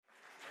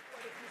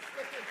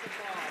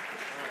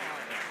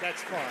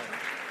That's fine.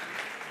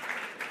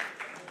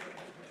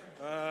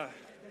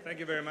 Thank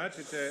you very much.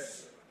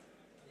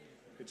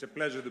 It's a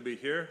pleasure to be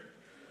here.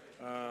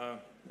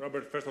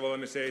 Robert, first of all, let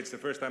me say it's the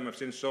first time I've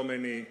seen so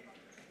many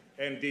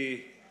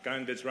ND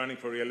candidates running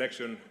for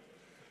re-election.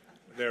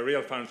 They're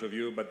real fans of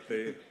you, but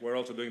we're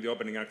also doing the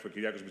opening act for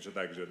Kyriakos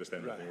Mitsotakis, you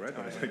understand, right?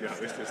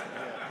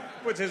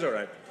 Which is all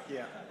right.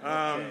 Yeah.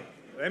 Okay.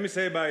 Let me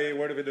say by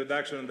word of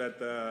introduction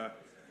that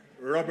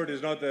Robert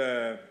is not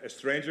a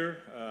stranger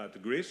to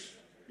Greece.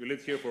 You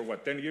lived here for,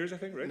 10 years, I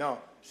think, right? No,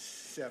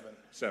 7.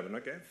 7,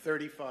 okay.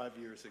 35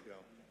 years ago.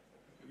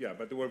 Yeah,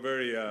 but they were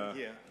very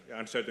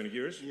uncertain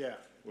years. Yeah,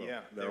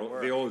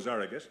 They always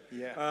are, I guess.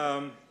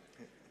 Yeah.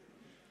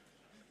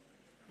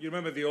 You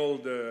remember the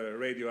old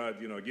radio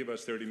ad, give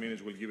us 30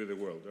 minutes, we'll give you the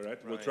world, all right?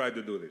 We'll try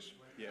to do this.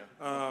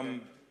 Yeah.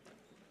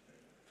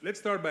 Let's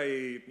start by,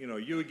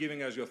 you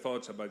giving us your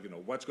thoughts about,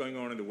 what's going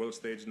on in the world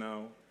stage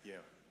now. Yeah.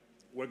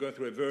 We're going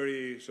through a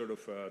very sort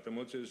of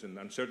tumultuous and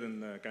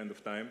uncertain kind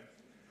of time.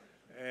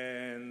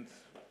 And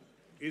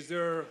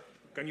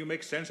can you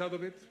make sense out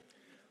of it?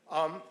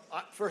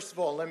 First of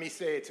all, let me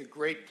say it's a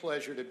great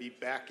pleasure to be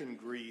back in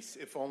Greece,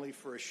 if only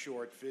for a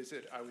short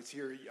visit. I was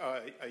here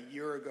a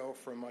year ago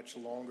for a much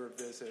longer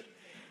visit.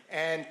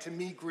 And to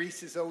me,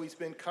 Greece has always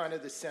been kind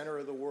of the center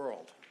of the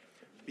world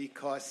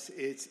because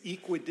it's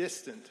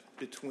equidistant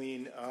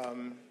between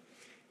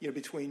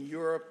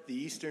Europe, the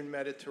Eastern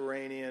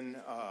Mediterranean,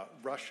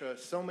 Russia,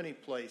 so many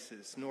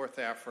places, North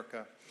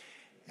Africa.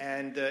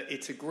 And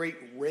it's a great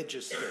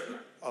register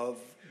of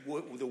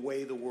the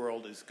way the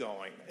world is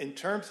going. In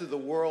terms of the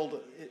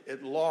world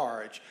at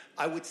large,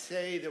 I would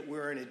say that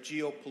we're in a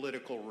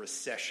geopolitical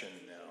recession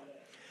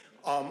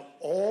now.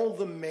 All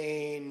the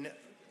main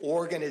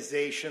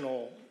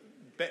organizational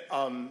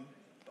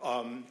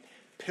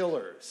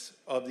pillars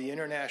of the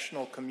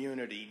international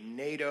community,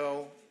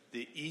 NATO,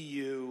 the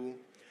EU,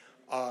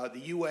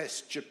 the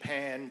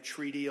U.S.-Japan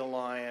Treaty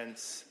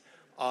Alliance,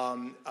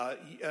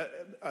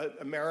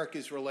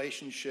 America's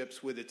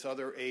relationships with its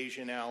other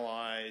Asian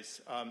allies,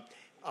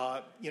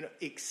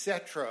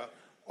 etc.,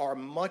 are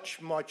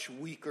much, much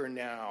weaker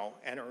now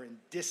and are in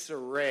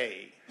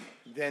disarray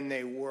than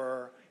they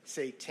were,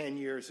 say, 10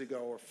 years ago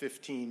or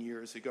 15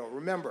 years ago.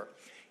 Remember,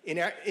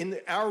 in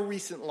our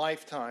recent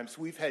lifetimes,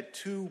 we've had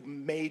two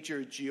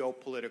major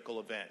geopolitical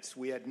events.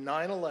 We had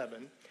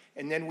 9/11,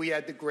 and then we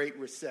had the Great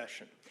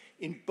Recession.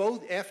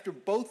 After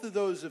both of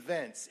those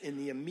events, in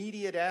the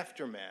immediate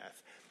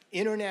aftermath,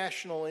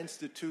 international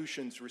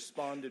institutions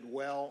responded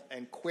well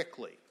and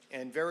quickly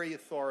and very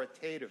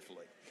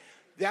authoritatively.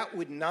 That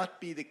would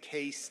not be the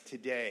case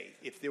today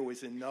if there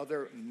was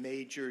another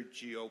major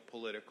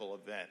geopolitical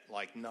event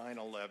like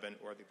 9/11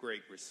 or the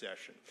Great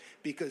Recession,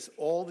 because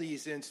all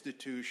these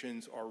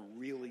institutions are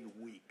really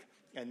weak.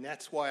 And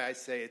that's why I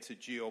say it's a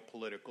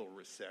geopolitical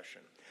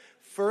recession.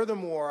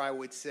 Furthermore, I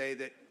would say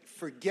that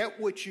forget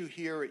what you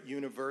hear at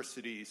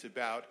universities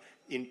about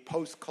in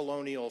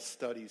post-colonial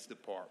studies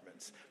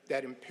departments,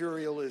 that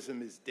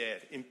imperialism is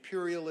dead.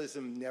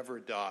 Imperialism never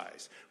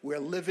dies. We're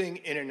living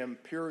in an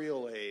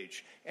imperial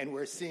age, and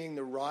we're seeing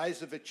the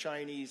rise of a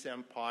Chinese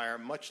empire,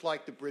 much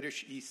like the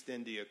British East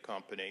India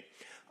Company.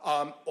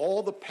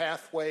 All the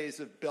pathways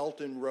of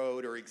Belt and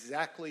Road are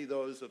exactly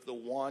those of the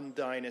Yuan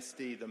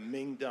dynasty, the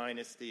Ming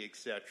dynasty,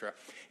 etc.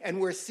 And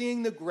we're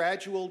seeing the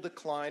gradual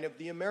decline of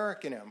the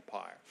American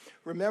empire.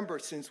 Remember,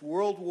 since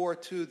World War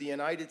II, the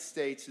United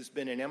States has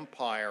been an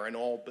empire in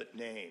all but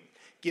name,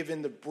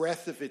 given the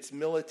breadth of its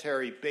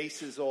military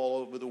bases all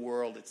over the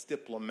world, its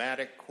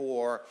diplomatic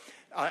corps,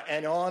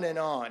 and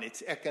on,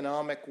 its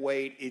economic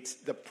weight, its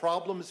the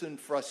problems and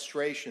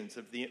frustrations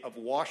of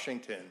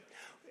Washington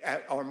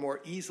are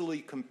more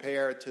easily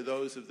compared to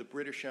those of the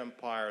British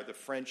Empire, the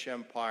French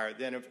Empire,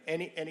 than of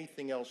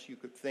anything else you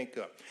could think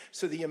of.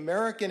 So the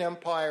American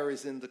empire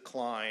is in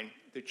decline.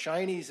 The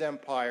Chinese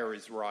empire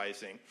is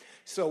rising.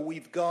 So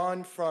we've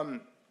gone from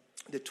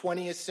the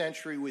 20th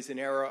century was an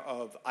era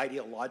of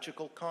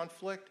ideological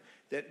conflict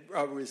that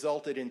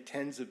resulted in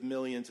tens of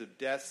millions of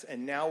deaths,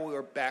 and now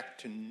we're back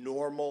to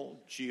normal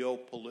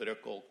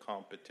geopolitical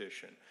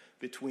competition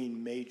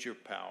between major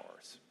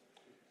powers.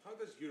 How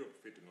does Europe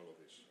fit in all of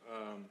this?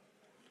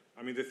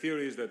 The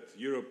theory is that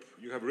Europe,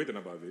 you have written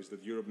about this,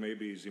 that Europe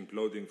maybe is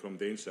imploding from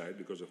the inside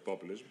because of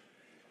populism,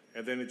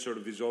 and then it's sort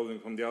of dissolving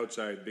from the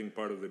outside, being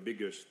part of the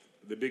bigger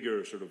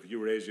sort of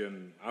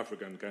Eurasian,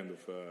 African kind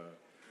of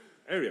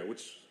area,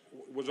 which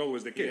was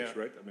always the case,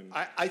 right?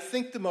 I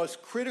think the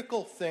most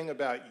critical thing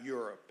about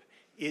Europe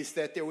is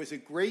that there was a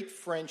great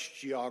French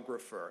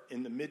geographer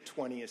in the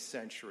mid-20th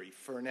century,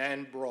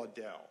 Fernand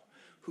Braudel,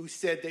 who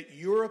said that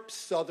Europe's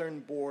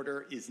southern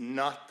border is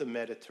not the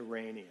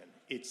Mediterranean.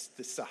 It's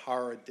the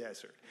Sahara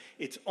Desert.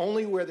 It's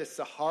only where the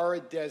Sahara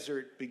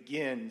Desert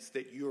begins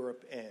that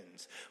Europe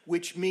ends,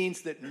 which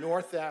means that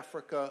North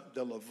Africa,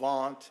 the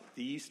Levant,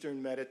 the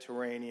Eastern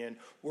Mediterranean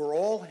were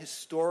all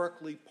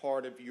historically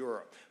part of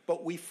Europe.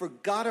 But we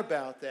forgot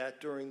about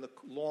that during the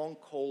long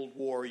Cold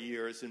War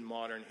years in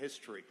modern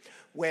history,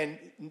 when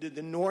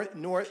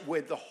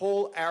where the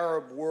whole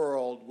Arab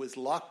world was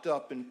locked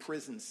up in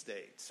prison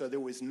states, so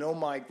there was no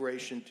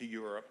migration to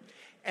Europe.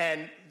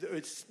 And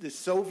the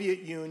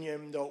Soviet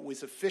Union, though it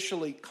was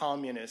officially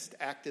communist,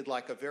 acted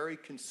like a very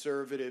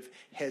conservative,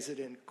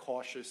 hesitant,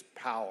 cautious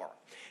power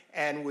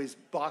and was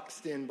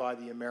boxed in by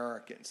the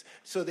Americans.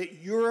 So that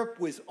Europe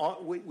was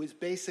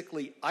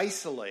basically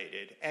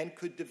isolated and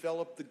could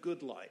develop the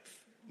good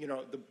life,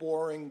 the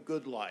boring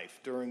good life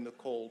during the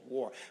Cold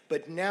War.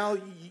 But now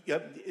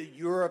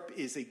Europe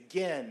is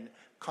again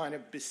kind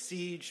of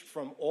besieged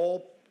from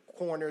all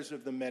corners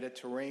of the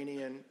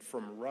Mediterranean,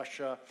 from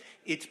Russia.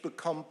 It's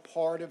become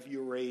part of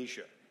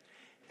Eurasia.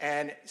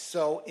 And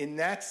so in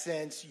that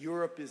sense,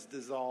 Europe is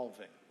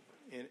dissolving.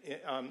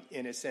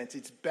 In a sense,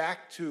 it's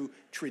back to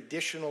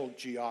traditional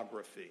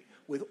geography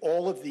with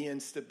all of the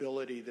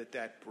instability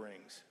that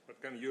brings. But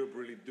can Europe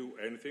really do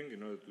anything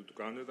to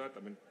counter that?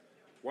 I mean,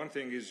 one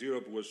thing is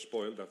Europe was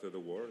spoiled after the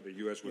war. The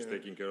U.S. was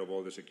taking care of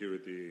all the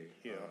security,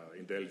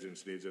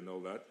 intelligence needs and all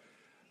that.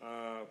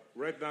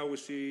 Right now we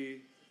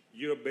see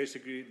Europe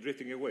basically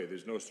drifting away.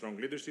 There's no strong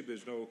leadership.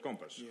 There's no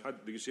compass.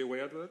 Do you see a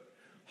way out of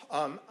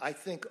that? I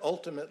think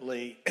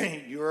ultimately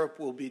Europe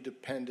will be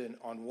dependent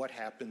on what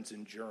happens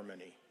in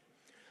Germany.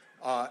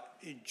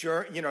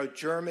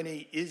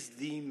 Germany is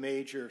the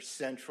major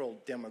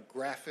central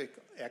demographic,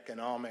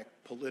 economic,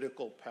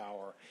 political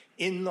power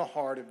in the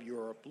heart of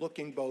Europe,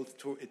 looking both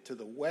to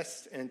the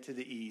west and to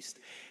the east.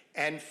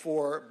 And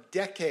for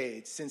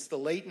decades, since the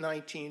late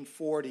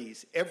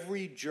 1940s,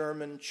 every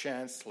German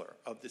chancellor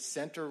of the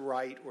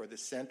center-right or the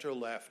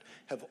center-left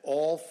have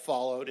all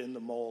followed in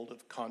the mold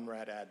of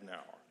Konrad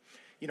Adenauer.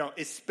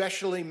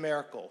 Especially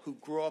Merkel, who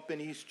grew up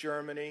in East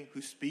Germany,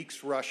 who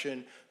speaks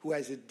Russian, who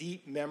has a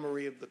deep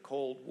memory of the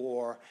Cold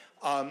War.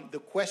 The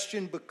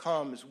question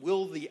becomes,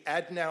 will the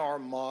Adenauer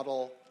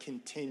model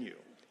continue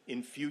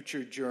in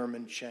future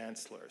German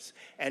chancellors?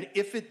 And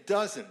if it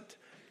doesn't,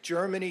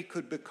 Germany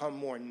could become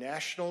more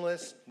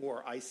nationalist,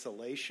 more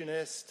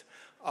isolationist,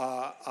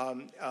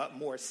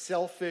 more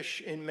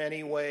selfish in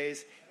many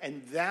ways,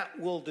 and that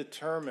will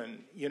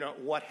determine,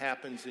 what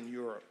happens in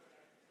Europe.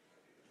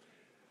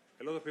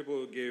 A lot of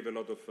people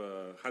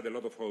had a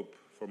lot of hope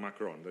for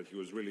Macron, that he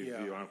was really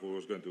the one who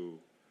was going to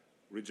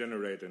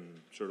regenerate and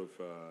sort of,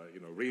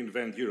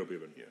 reinvent Europe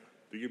even. Yeah.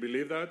 Do you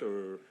believe that,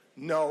 or?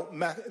 No,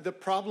 the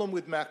problem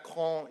with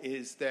Macron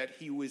is that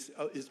he was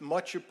as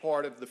much a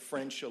part of the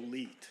French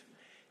elite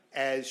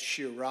as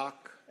Chirac,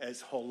 as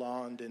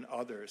Hollande, and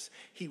others.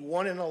 He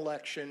won an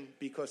election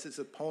because his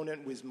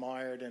opponent was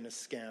mired in a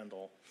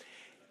scandal.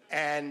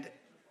 And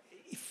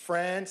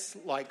France,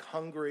 like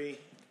Hungary,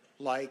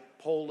 like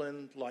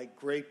Poland, like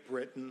Great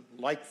Britain,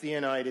 like the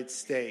United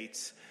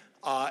States,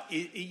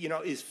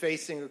 is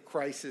facing a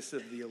crisis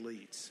of the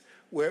elites,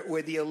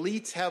 where the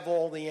elites have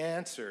all the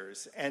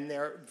answers, and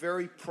they're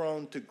very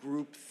prone to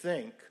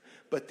groupthink,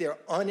 but they're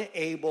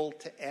unable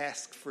to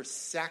ask for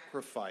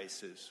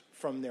sacrifices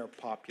from their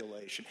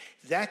population.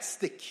 That's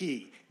the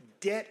key.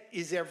 Debt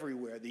is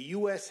everywhere. The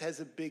U.S. has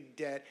a big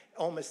debt.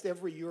 Almost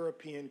every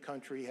European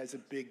country has a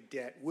big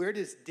debt. Where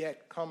does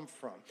debt come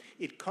from?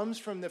 It comes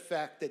from the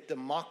fact that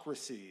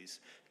democracies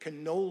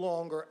can no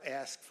longer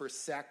ask for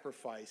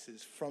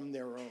sacrifices from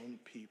their own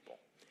people.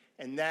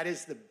 And that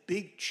is the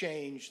big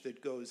change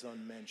that goes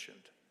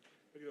unmentioned.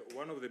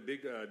 One of the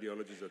big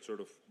ideologies that sort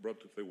of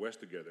brought the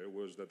West together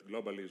was that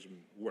globalism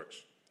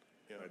works.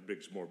 Yeah. It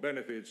brings more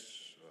benefits,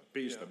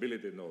 peace,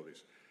 stability, and all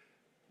this.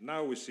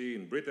 Now we see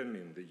in Britain,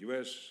 in the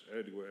US,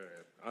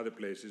 other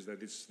places,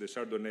 that it's the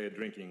Chardonnay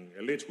drinking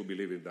elites who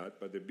believe in that,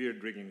 but the beer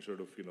drinking sort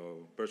of,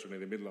 person in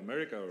the middle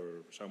America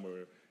or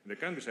somewhere in the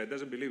countryside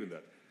doesn't believe in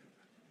that.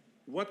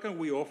 What can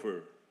we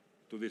offer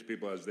to these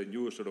people as the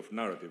new sort of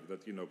narrative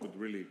that, could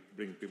really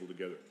bring people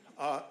together?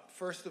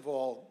 First of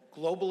all,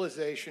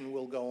 globalization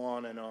will go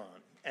on,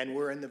 and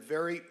we're in the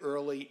very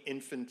early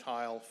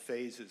infantile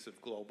phases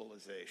of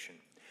globalization.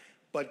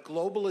 But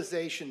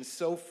globalization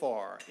so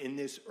far, in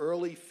this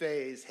early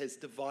phase, has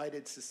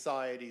divided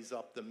societies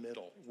up the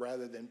middle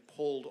rather than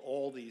pulled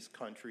all these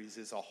countries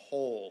as a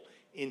whole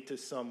into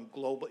some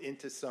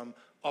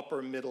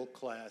upper middle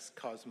class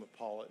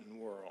cosmopolitan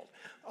world.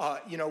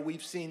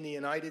 We've seen the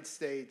United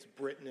States,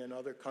 Britain, and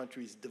other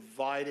countries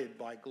divided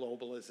by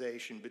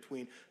globalization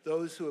between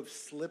those who have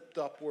slipped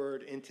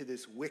upward into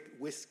this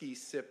whiskey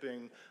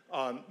sipping,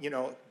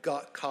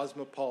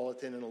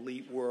 cosmopolitan and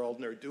elite world,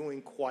 and are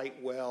doing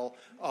quite well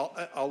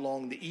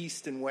along the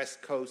east and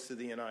west coasts of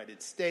the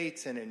United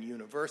States and in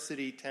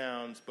university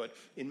towns. But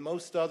in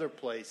most other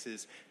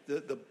places,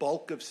 the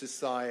bulk of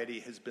society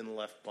has been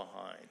left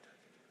behind.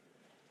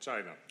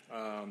 China.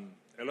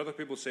 A lot of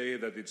people say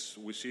that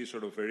we see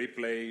sort of a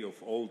replay of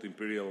old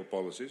imperial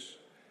policies.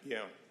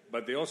 Yeah.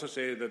 But they also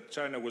say that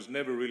China was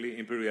never really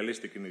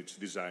imperialistic in its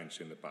designs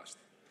in the past.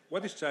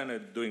 What is China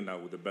doing now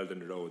with the Belt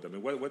and Road? I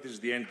mean, what is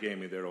the end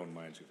game in their own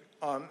minds, you think?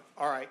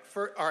 All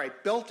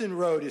right. Belt and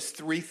Road is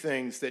three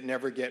things that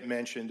never get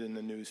mentioned in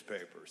the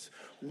newspapers.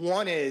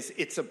 One is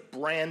it's a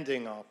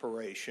branding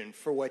operation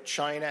for what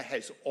China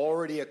has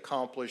already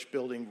accomplished,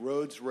 building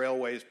roads,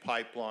 railways,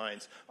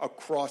 pipelines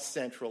across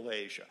Central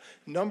Asia.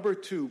 Number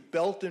two,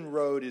 Belt and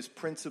Road is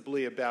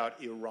principally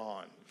about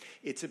Iran.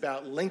 It's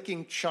about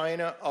linking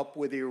China up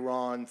with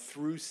Iran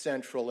through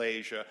Central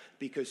Asia,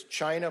 because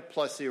China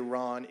plus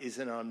Iran is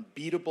an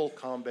unbeatable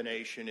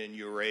combination in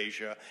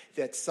Eurasia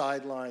that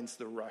sidelines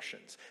the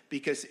Russians.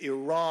 Because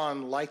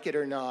Iran, like it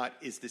or not,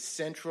 is the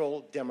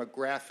central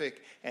demographic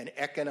and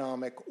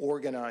economic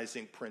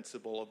organizing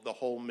principle of the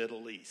whole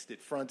Middle East.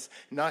 It fronts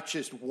not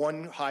just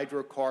one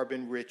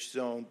hydrocarbon-rich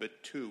zone,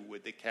 but two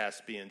with the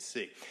Caspian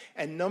Sea.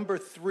 And number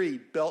three,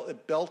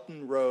 Belt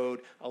and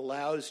Road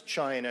allows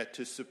China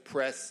to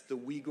suppress the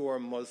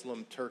Uyghur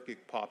Muslim Turkic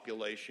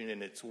population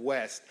in its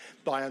west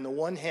by, on the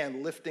one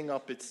hand, lifting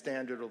up its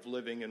standard of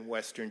living in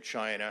Western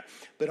China,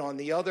 but on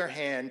the other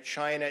hand,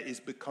 China is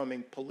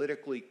becoming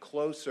politically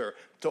closer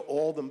to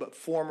all the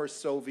former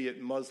Soviet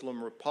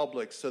Muslim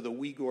republics, so the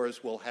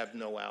Uyghurs will have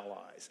no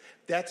allies.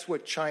 That's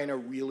what China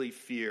really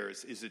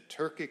fears, is a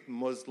Turkic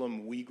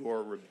Muslim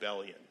Uyghur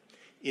rebellion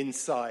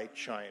inside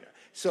China.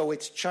 So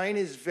it's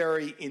China's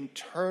very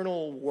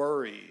internal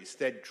worries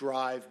that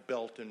drive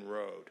Belt and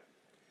Road.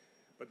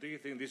 But do you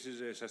think this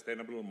is a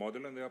sustainable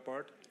model on their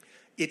part?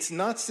 It's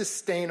not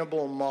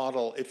sustainable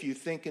model if you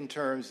think in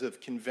terms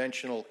of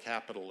conventional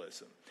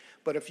capitalism.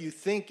 But if you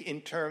think in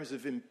terms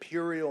of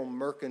imperial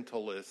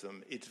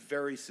mercantilism, it's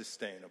very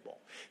sustainable.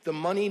 The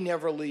money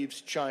never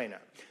leaves China.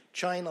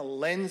 China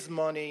lends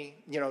money,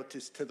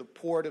 to the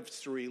port of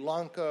Sri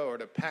Lanka or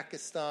to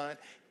Pakistan,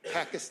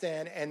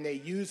 and they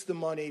use the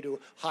money to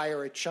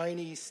hire a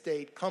Chinese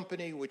state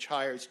company, which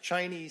hires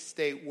Chinese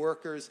state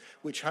workers,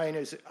 which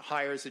hires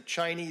a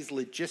Chinese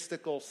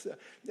logistical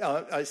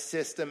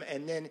system,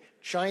 and then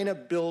China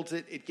builds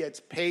it, it gets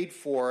paid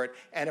for it,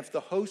 and if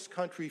the host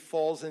country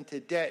falls into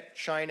debt,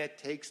 China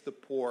takes the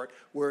port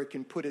where it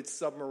can put its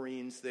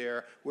submarines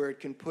there, where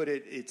it can put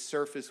its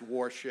surface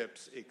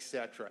warships,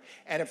 etc.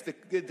 And if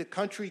the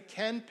country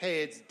can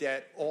pay its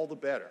debt, all the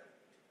better.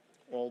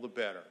 All the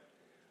better.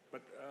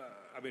 But,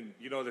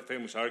 the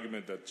famous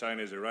argument that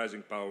China is a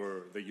rising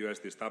power, the U.S.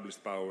 the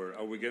established power.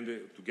 Are we going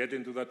to get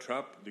into that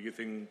trap? Do you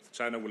think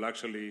China will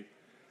actually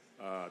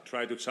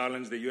try to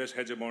challenge the U.S.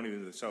 hegemony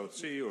in the South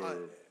Sea? Or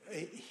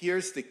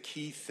here's the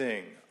key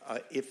thing.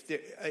 If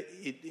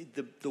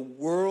the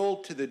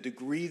world, to the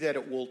degree that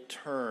it will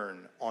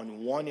turn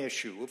on one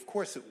issue, of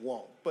course it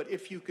won't, but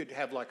if you could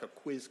have like a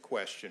quiz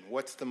question,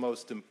 what's the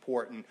most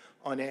important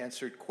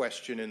unanswered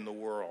question in the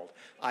world?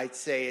 I'd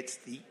say it's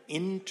the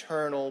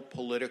internal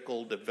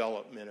political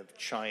development of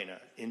China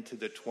into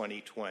the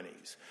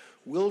 2020s.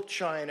 Will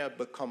China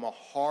become a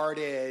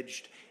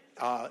hard-edged,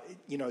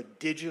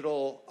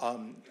 digital,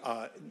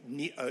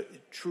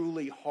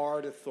 truly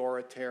hard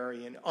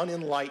authoritarian,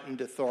 unenlightened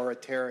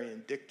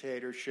authoritarian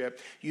dictatorship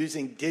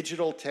using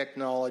digital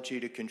technology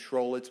to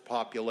control its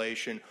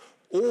population?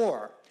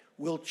 Or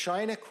will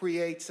China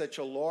create such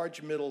a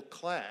large middle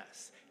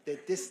class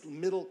that this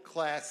middle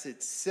class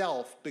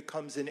itself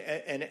becomes an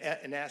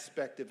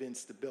aspect of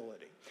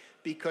instability?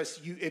 Because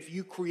if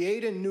you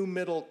create a new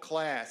middle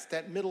class,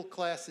 that middle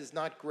class is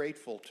not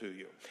grateful to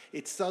you.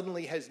 It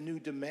suddenly has new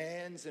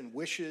demands and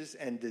wishes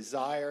and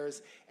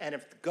desires, and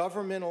if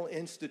governmental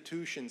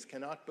institutions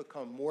cannot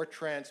become more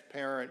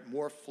transparent,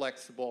 more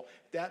flexible,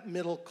 that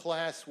middle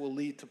class will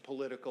lead to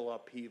political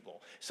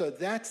upheaval. So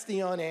that's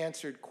the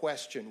unanswered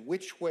question.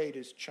 Which way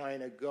does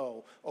China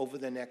go over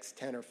the next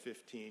 10 or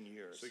 15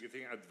 years? So you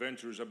think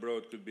adventures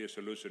abroad could be a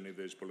solution if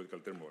there's political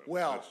turmoil?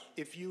 Well,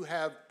 if you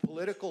have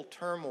political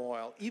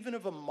turmoil, even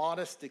of a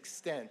modest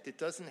extent, it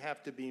doesn't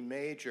have to be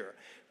major.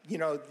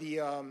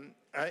 The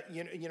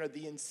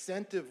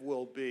incentive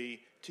will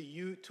be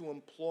to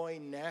employ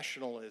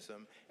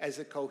nationalism as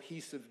a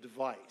cohesive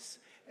device,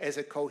 as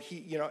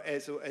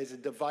a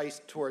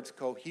device towards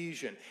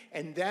cohesion,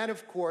 and that,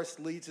 of course,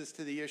 leads us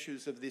to the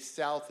issues of the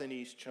South and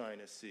East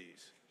China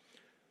Seas.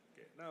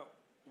 Okay. Now,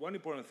 one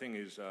important thing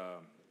is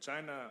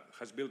China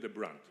has built a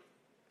brand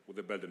with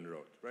the Belt and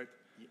Road, right?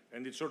 Yeah.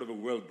 And it's sort of a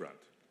world brand.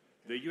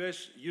 The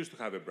U.S. used to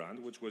have a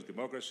brand, which was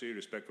democracy,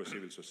 respect for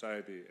civil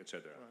society,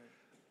 etc.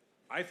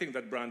 Right. I think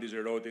that brand is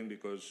eroding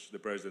because the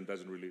president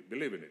doesn't really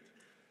believe in it.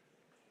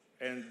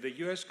 And the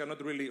U.S.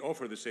 cannot really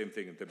offer the same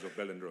thing in terms of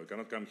Belt and Road,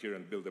 cannot come here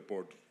and build a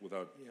port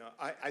without...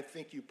 I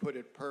think you put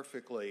it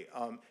perfectly.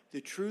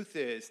 The truth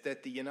is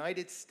that the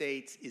United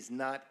States is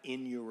not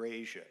in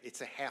Eurasia.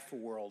 It's a half a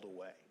world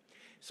away.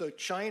 So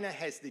China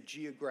has the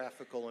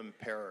geographical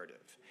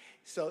imperative.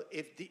 So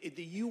if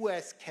the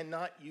U.S.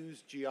 cannot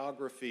use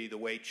geography the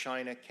way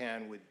China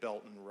can with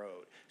Belt and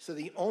Road. So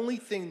the only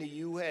thing the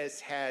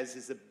U.S. has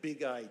is a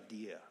big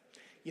idea.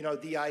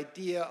 The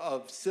idea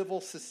of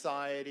civil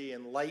society,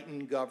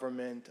 enlightened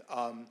government,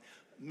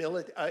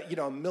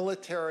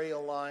 military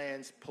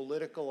alliance,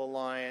 political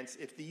alliance.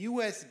 If the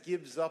U.S.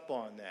 gives up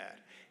on that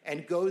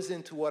and goes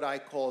into what I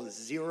call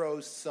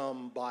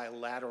zero-sum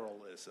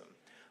bilateralism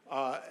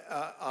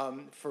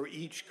for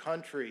each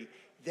country,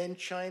 then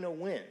China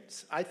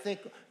wins. I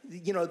think,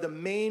 the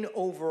main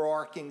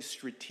overarching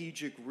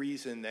strategic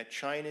reason that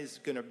China is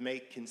going to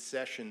make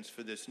concessions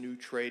for this new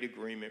trade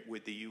agreement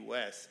with the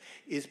U.S.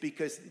 is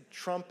because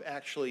Trump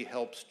actually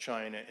helps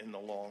China in the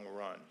long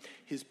run.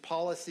 His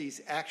policies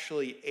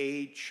actually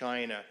aid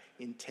China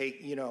in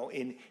taking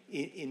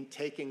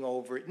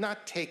over,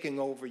 not taking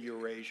over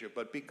Eurasia,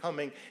 but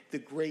becoming the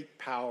great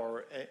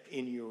power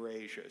in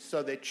Eurasia,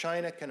 so that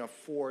China can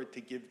afford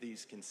to give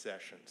these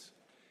concessions.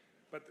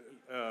 But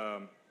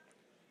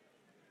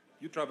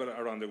you travel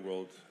around the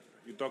world.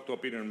 You talk to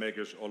opinion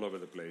makers all over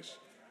the place.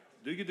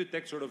 Do you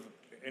detect sort of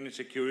any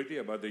security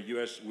about the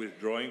U.S.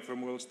 withdrawing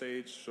from world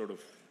stage, sort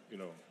of,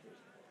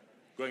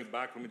 going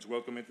back from its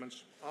world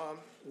commitments?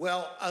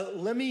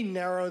 Let me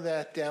narrow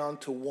that down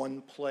to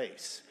one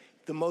place.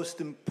 The most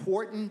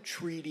important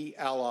treaty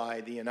ally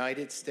the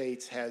United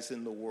States has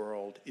in the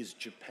world is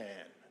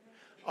Japan.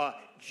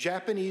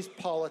 Japanese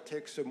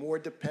politics are more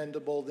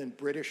dependable than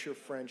British or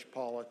French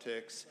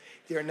politics.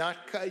 They're not.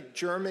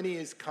 Germany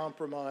is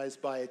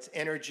compromised by its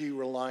energy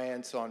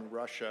reliance on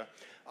Russia.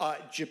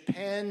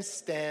 Japan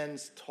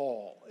stands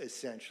tall,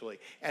 essentially,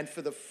 and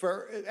for the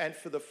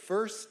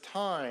first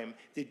time,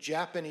 the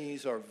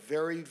Japanese are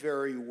very,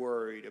 very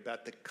worried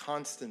about the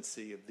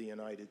constancy of the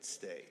United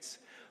States.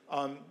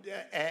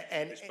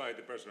 Despite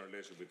the personal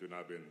relationship between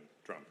Abe and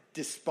Trump.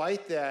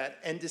 Despite that,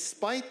 and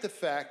despite the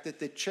fact that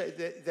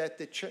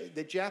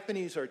the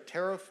Japanese are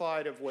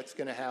terrified of what's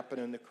going to happen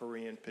in the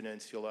Korean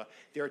Peninsula,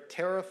 they're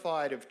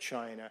terrified of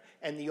China,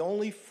 and the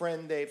only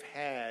friend they've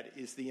had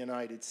is the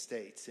United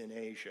States in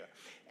Asia.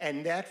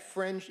 And that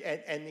friend,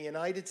 and the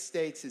United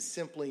States is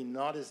simply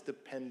not as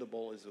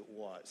dependable as it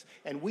was.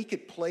 And we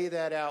could play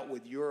that out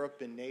with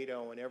Europe and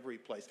NATO and every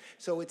place.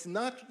 So it's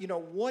not,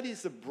 what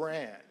is a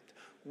brand?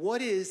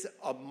 What is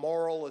a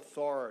moral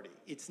authority?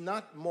 It's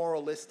not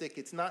moralistic.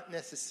 It's not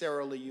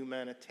necessarily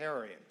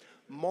humanitarian.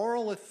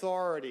 Moral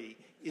authority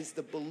is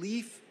the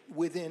belief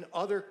within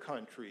other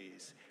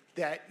countries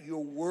that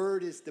your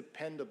word is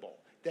dependable,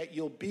 that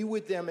you'll be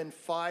with them in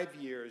 5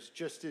 years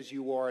just as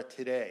you are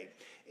today.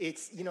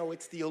 It's,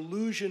 it's the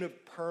illusion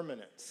of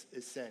permanence,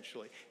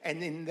 essentially.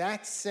 And in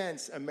that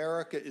sense,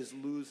 America is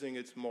losing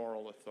its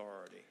moral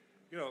authority.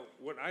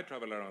 When I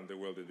travel around the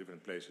world in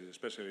different places,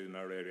 especially in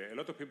our area, a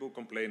lot of people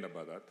complain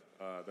about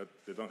that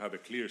they don't have a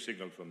clear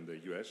signal from the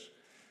U.S.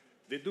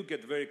 They do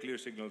get very clear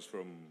signals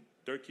from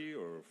Turkey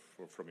or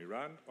from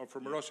Iran or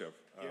from Russia,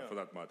 for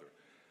that matter.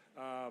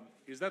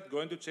 Is that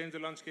going to change the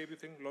landscape, you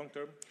think, long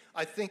term?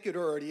 I think it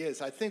already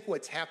is. I think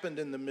what's happened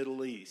in the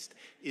Middle East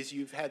is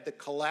you've had the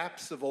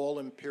collapse of all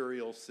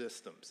imperial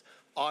systems.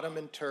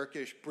 Ottoman,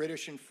 Turkish,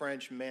 British and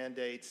French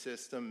mandate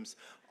systems.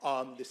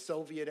 The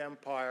Soviet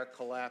Empire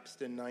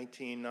collapsed in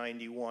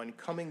 1991,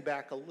 coming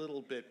back a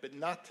little bit, but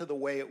not to the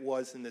way it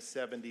was in the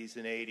 70s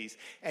and 80s.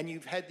 And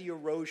you've had the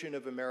erosion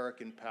of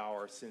American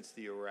power since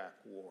the Iraq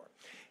War.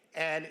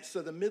 And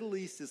so the Middle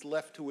East is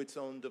left to its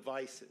own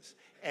devices.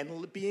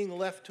 And being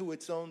left to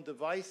its own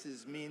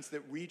devices means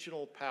that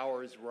regional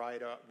powers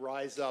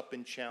rise up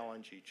and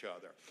challenge each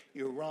other.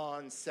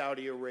 Iran,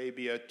 Saudi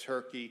Arabia,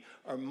 Turkey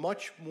are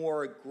much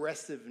more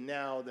aggressive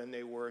now than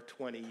they were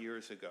 20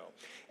 years ago.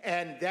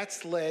 And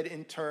that's led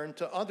in turn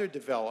to other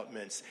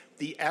developments.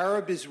 The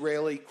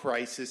Arab-Israeli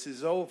crisis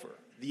is over.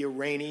 The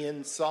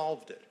Iranians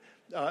solved it.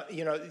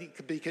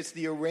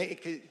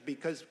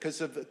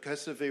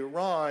 Because of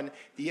Iran,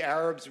 the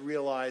Arabs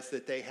realize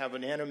that they have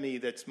an enemy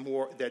that's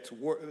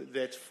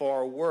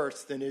far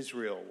worse than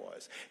Israel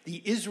was. The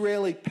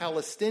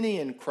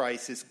Israeli-Palestinian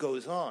crisis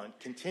goes on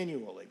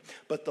continually,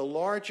 but the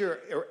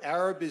larger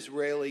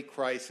Arab-Israeli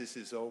crisis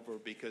is over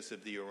because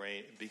of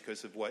Iran.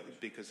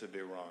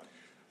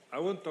 I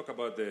want to talk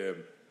about the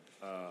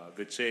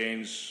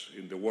change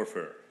in the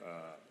warfare.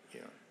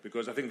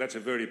 Because I think that's a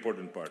very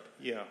important part.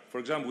 Yeah. For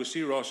example, we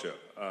see Russia.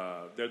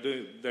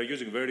 They're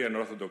using very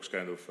unorthodox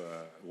kind of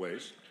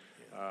ways,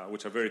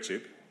 which are very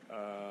cheap,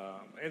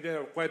 and they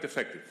are quite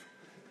effective.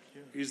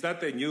 Yeah. Is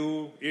that a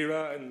new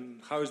era,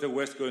 and how is the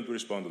West going to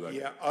respond to that?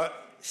 Yeah,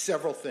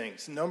 several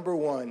things. Number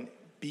one,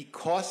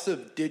 because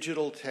of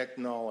digital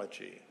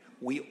technology,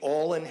 we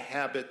all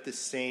inhabit the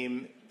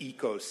same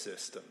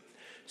ecosystem.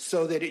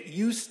 So that it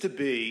used to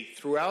be,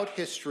 throughout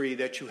history,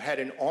 that you had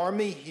an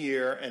army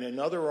here and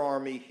another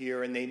army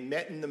here, and they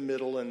met in the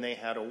middle and they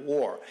had a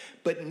war.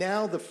 But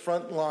now the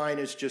front line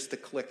is just a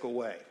click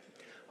away.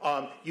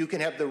 You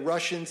can have the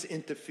Russians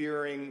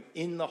interfering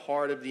in the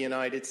heart of the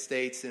United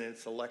States in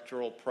its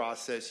electoral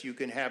process. You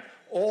can have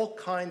all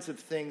kinds of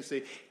things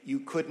that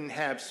you couldn't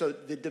have. So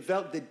the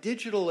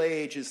digital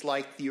age is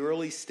like the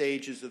early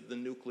stages of the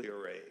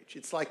nuclear age.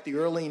 It's like the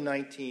early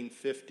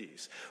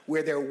 1950s,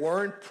 where there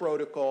weren't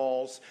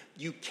protocols.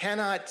 You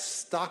cannot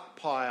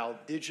stockpile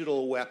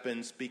digital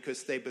weapons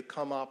because they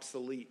become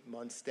obsolete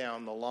months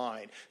down the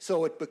line.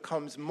 So it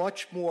becomes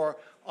much more,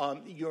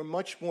 you're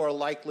much more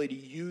likely to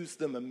use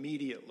them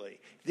immediately.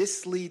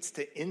 This leads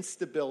to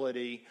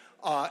instability.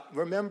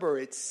 Remember,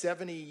 it's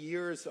 70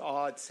 years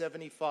odd,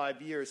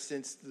 75 years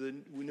since the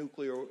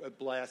nuclear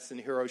blasts in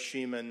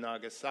Hiroshima and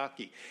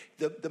Nagasaki.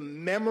 The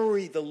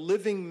memory, the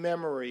living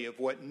memory of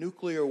what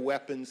nuclear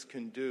weapons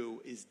can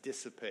do is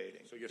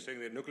dissipating. So you're saying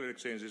that nuclear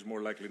exchange is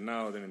more likely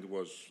now than it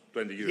was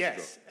 20 years ago?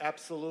 Yes,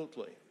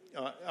 absolutely.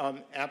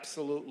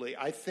 Absolutely.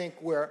 I think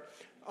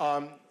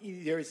I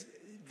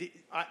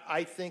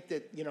think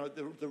that, you know,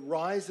 the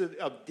rise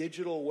of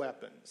digital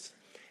weapons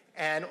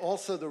and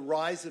also the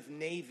rise of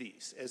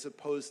navies as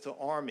opposed to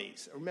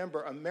armies.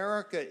 Remember,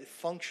 America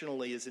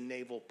functionally is a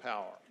naval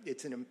power.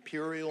 It's an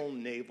imperial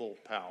naval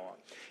power.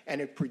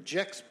 And it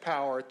projects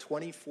power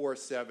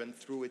 24/7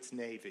 through its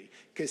navy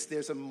because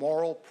there's a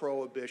moral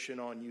prohibition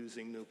on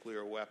using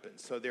nuclear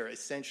weapons. So they're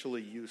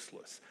essentially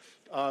useless.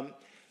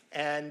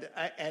 And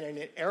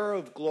an era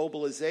of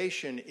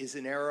globalization is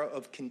an era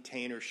of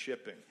container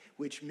shipping,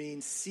 which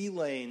means sea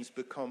lanes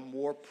become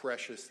more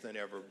precious than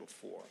ever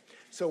before.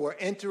 So we're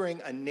entering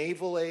a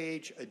naval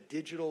age, a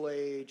digital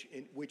age,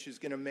 which is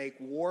going to make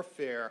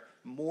warfare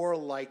more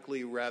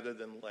likely rather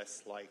than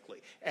less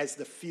likely, as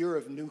the fear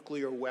of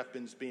nuclear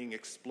weapons being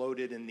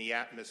exploded in the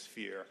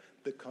atmosphere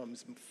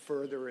becomes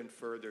further and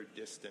further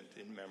distant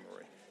in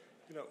memory.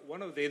 You know,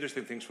 one of the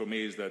interesting things for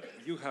me is that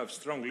you have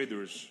strong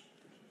leaders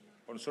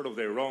on sort of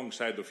the wrong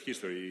side of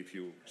history, if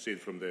you see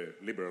it from the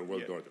liberal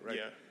world order, right?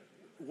 Yeah.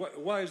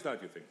 Why is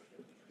that, you think?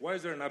 Why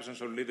is there an absence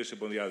of leadership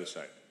on the other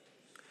side?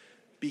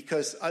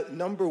 Because,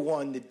 number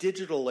one, the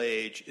digital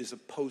age is a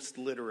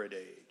post-literate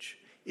age.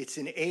 It's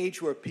an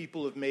age where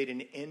people have made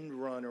an end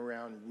run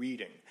around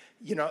reading.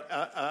 You know,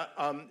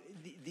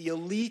 the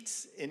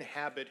elites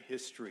inhabit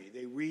history.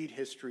 They read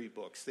history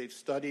books. They've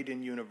studied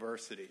in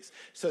universities.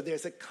 So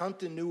there's a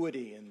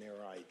continuity in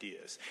their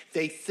ideas.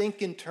 They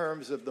think in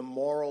terms of the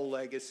moral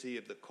legacy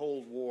of the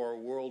Cold War,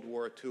 World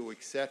War II,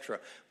 etc.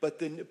 But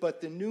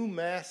the new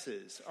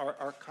masses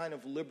are kind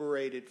of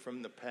liberated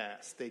from the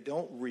past. They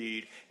don't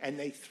read, and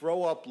they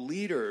throw up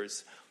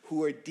leaders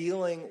who are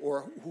dealing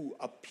or who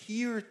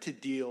appear to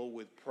deal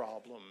with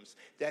problems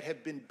that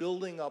have been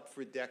building up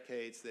for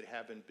decades that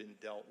haven't been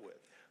dealt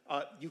with.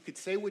 You could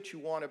say what you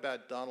want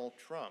about Donald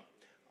Trump,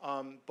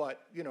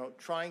 but, you know,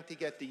 trying to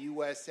get the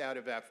U.S. out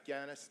of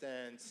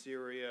Afghanistan,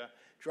 Syria,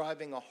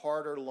 driving a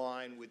harder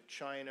line with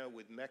China,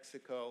 with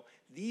Mexico,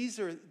 these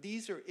are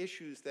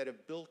issues that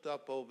have built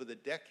up over the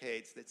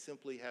decades that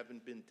simply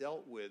haven't been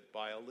dealt with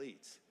by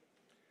elites.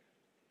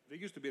 There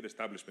used to be an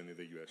establishment in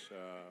the U.S.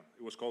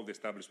 It was called the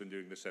establishment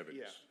during the 70s.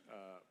 Yeah.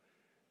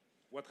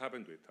 What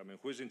happened to it? I mean,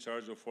 who is in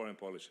charge of foreign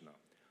policy now?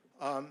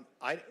 Well,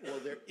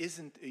 there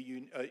isn't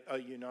a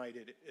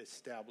united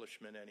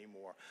establishment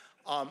anymore.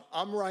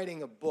 I'm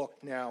writing a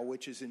book now,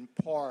 which is in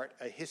part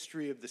a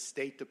history of the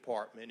State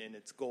Department in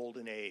its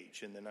golden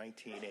age in the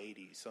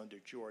 1980s under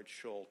George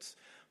Shultz,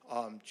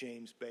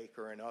 James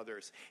Baker, and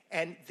others.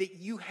 And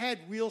you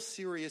had real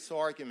serious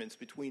arguments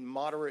between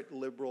moderate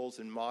liberals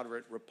and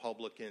moderate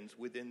Republicans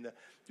within the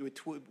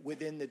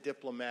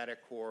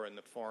diplomatic corps and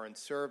the Foreign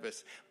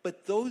Service.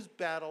 But those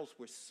battles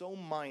were so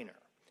minor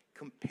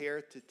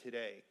compared to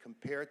today,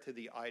 compared to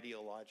the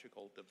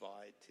ideological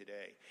divide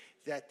today,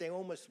 that they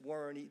almost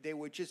weren't, they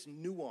were just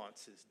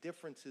nuances,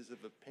 differences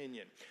of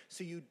opinion.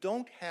 So you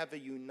don't have a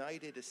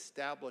united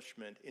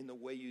establishment in the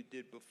way you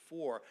did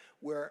before,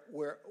 where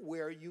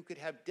you could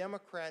have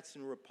Democrats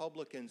and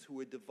Republicans who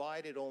were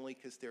divided only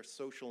because their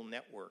social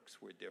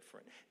networks were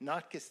different,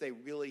 not because they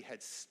really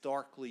had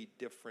starkly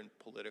different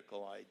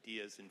political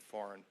ideas in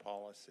foreign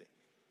policy.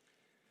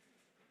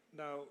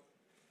 Now,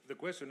 the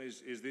question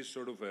is this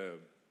sort of a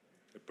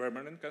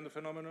permanent kind of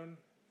phenomenon?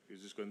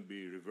 Is this going to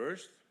be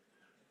reversed?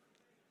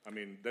 I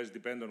mean, does it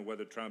depend on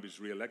whether Trump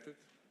is reelected,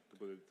 to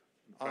put it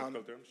in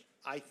practical terms?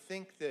 I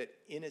think that,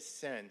 in a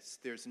sense,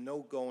 there's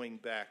no going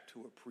back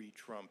to a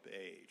pre-Trump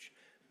age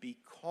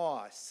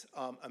because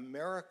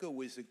America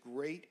was a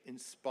great,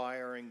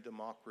 inspiring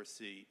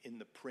democracy in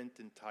the print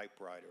and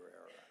typewriter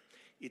era.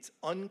 It's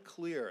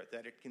unclear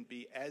that it can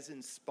be as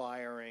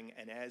inspiring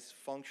and as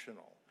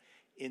functional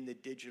in the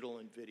digital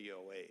and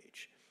video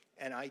age.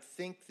 And I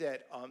think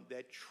that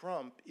that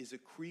Trump is a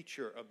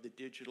creature of the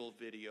digital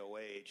video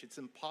age. It's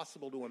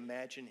impossible to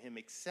imagine him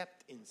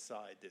except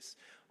inside this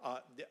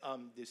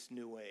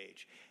new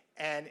age.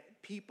 And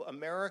people,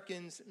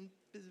 Americans, and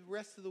the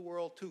rest of the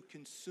world too,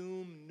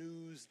 consume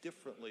news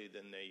differently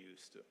than they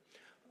used to.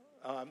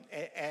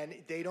 And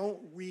they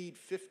don't read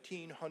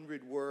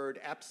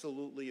 1,500-word,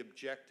 absolutely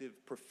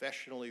objective,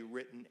 professionally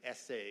written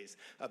essays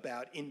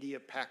about India,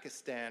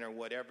 Pakistan, or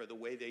whatever the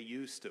way they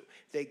used to.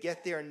 They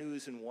get their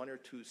news in one or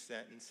two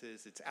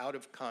sentences. It's out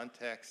of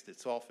context.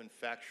 It's often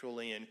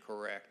factually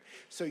incorrect.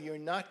 So you're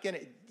not going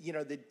to, you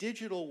know, the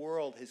digital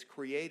world has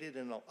created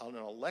an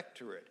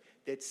electorate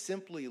that's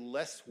simply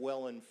less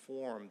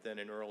well-informed than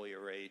in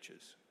earlier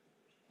ages.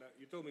 Now,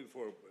 you told me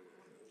before,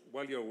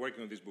 while you're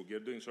working on this book,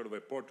 you're doing sort of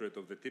a portrait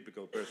of the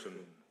typical person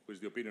who is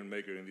the opinion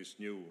maker in this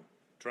new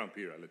Trump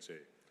era, let's say.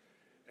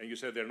 And you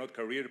said they're not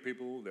career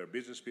people, they're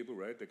business people,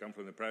 right? They come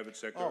from the private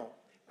sector.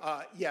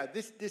 Yeah,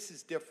 this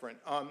is different.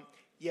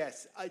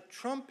 Yes,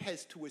 Trump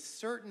has, to a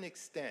certain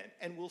extent,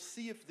 and we'll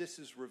see if this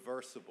is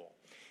reversible,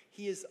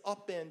 he has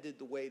upended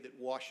the way that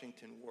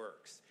Washington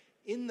works.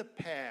 In the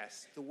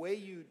past, the way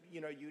you'd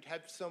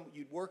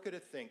work at a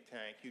think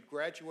tank, you'd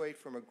graduate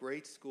from a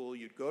great school,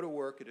 you'd go to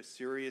work at a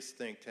serious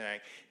think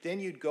tank, then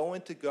you'd go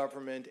into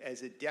government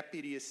as a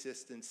deputy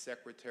assistant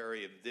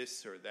secretary of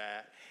this or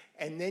that,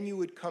 and then you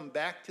would come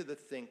back to the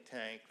think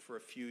tank for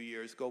a few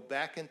years, go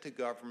back into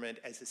government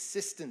as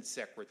assistant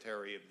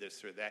secretary of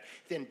this or that,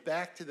 then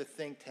back to the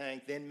think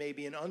tank, then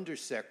maybe an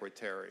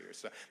undersecretary or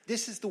so.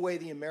 This is the way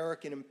the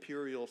American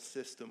imperial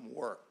system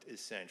worked,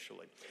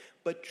 essentially.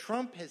 But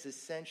Trump has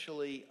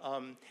essentially,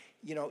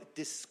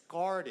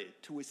 discarded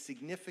to a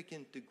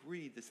significant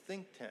degree the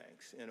think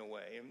tanks in a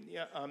way,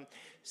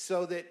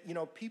 so that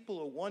people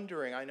are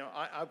wondering. I know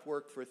I've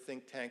worked for a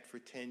think tank for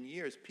 10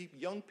 years.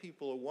 Young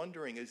people are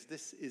wondering: is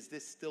this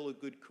still a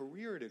good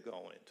career to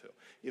go into?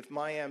 If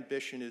my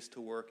ambition is to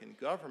work in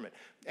government,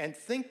 and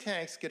think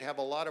tanks could have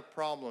a lot of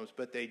problems,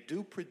 but they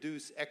do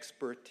produce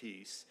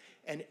expertise,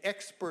 and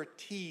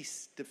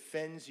expertise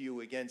defends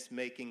you against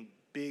making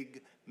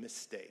big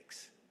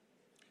mistakes.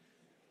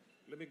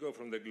 Let me go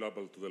from the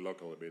global to the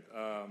local a bit.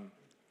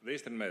 The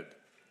Eastern Med,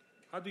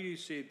 how do you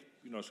see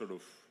it, sort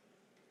of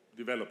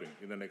developing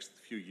in the next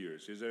few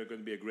years? Is there going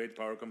to be a great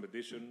power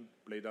competition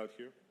played out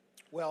here?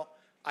 Well,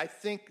 I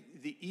think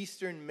the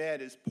Eastern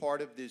Med is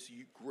part of this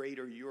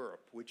greater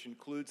Europe, which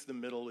includes the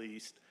Middle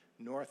East,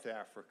 North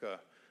Africa,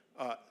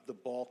 the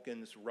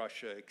Balkans,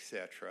 Russia,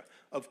 etc.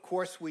 Of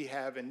course, we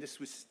have, and this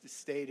was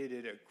stated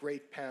at a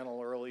great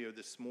panel earlier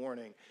this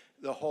morning,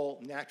 the whole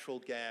natural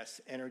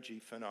gas energy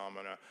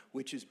phenomena,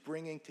 which is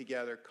bringing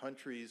together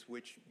countries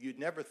which you'd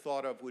never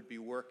thought of would be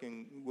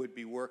working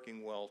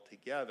well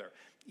together.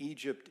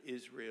 Egypt,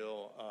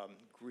 Israel,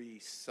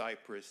 Greece,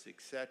 Cyprus,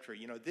 etc.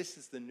 This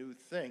is the new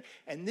thing.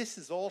 And this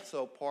is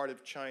also part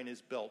of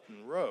China's Belt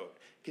and Road,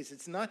 because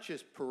it's not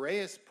just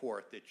Piraeus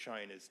port that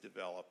China's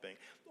developing,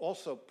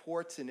 also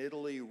ports in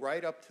Italy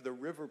right up to the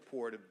river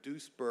port of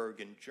Duisburg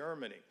in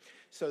Germany.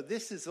 So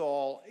this is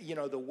all,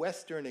 the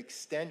western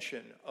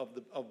extension of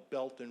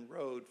Belt and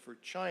Road for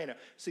China.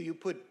 So you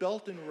put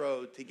Belt and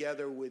Road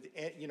together with,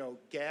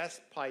 gas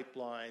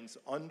pipelines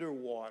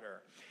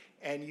underwater,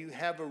 and you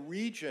have a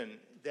region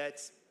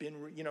that's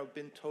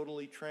been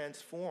totally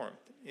transformed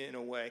in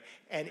a way.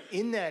 And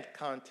in that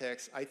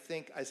context, I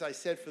think, as I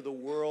said, for the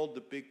world,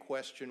 the big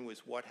question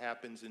was what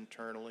happens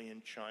internally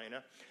in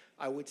China.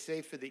 I would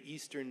say for the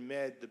Eastern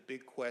Med, the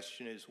big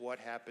question is what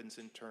happens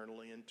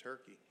internally in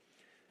Turkey.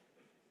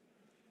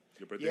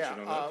 Your prediction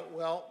on that?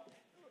 Well,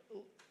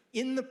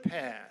 in the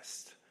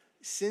past,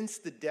 since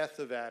the death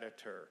of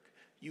Ataturk,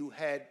 you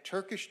had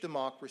Turkish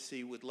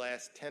democracy would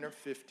last 10 or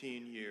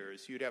 15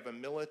 years. You'd have a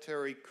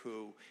military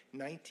coup,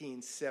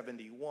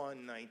 1971,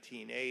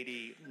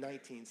 1980,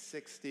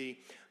 1960,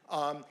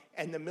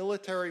 and the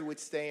military would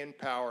stay in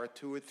power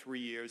 2 or 3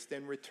 years,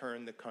 then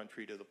return the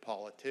country to the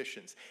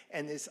politicians.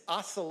 And this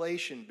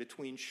oscillation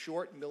between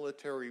short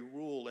military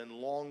rule and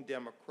long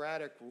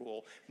democratic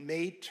rule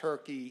made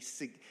Turkey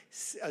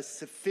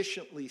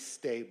sufficiently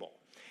stable.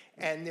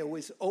 And there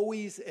was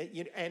always,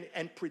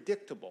 and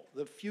predictable.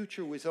 The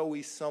future was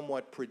always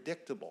somewhat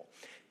predictable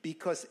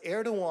because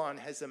Erdogan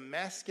has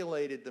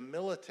emasculated the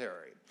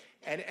military.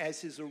 And as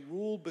his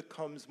rule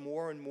becomes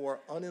more and more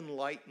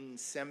unenlightened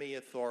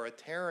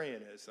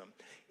semi-authoritarianism,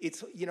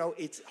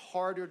 it's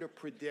harder to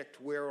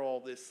predict where all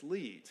this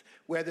leads.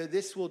 Whether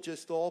this will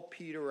just all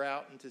peter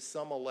out into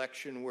some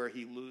election where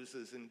he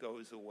loses and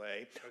goes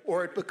away,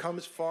 or it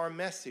becomes far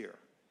messier.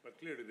 But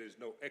clearly there's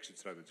no exit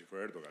strategy for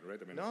Erdogan, right?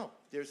 No,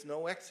 there's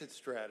no exit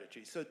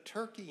strategy. So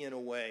Turkey, in a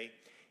way,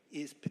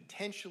 is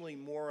potentially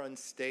more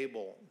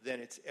unstable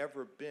than it's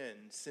ever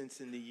been since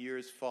in the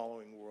years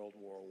following World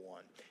War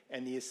I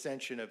and the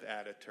ascension of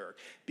Ataturk.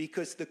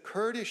 Because the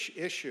Kurdish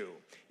issue,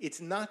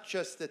 it's not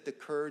just that the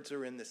Kurds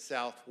are in the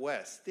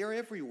southwest. They're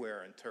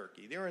everywhere in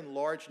Turkey. They're in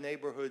large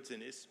neighborhoods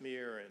in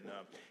Izmir and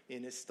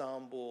in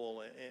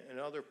Istanbul and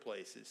other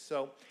places.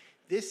 So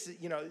this,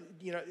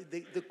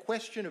 the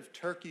question of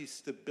Turkey's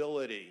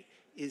stability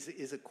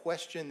is a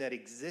question that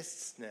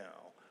exists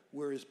now,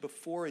 whereas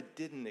before it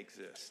didn't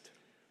exist.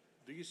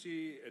 Do you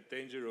see a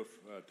danger of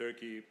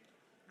Turkey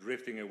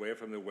drifting away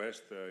from the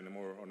West on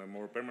a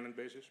more permanent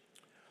basis?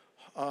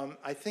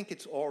 I think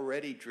it's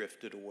already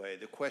drifted away.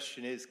 The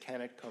question is,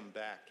 can it come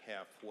back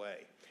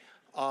halfway?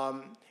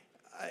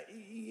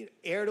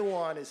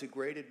 Erdogan is a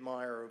great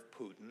admirer of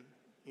Putin,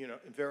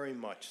 very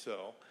much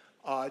so.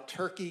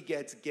 Turkey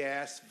gets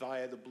gas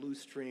via the Blue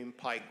Stream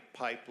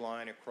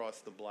pipeline across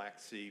the Black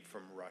Sea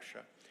from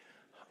Russia.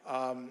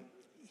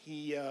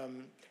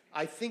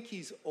 I think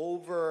he's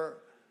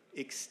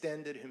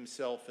overextended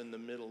himself in the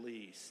Middle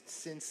East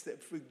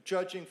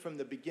judging from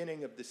the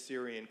beginning of the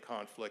Syrian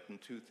conflict in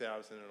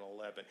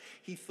 2011.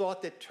 He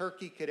thought that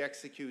Turkey could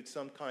execute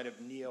some kind of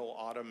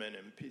neo-Ottoman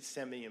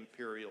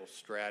semi-imperial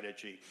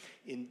strategy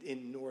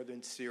in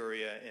northern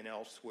Syria and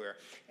elsewhere.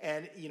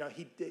 And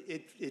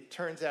it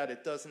turns out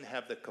it doesn't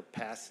have the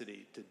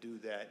capacity to do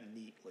that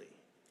neatly.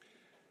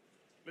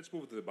 Let's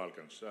move to the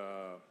Balkans.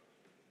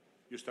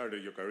 you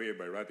started your career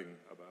by writing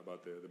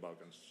about the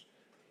Balkans.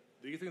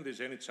 Do you think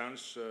there's any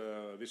chance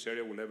this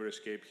area will ever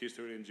escape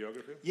history and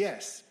geography?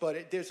 Yes,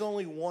 but there's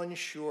only one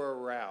sure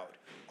route,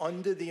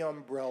 under the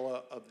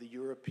umbrella of the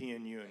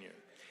European Union.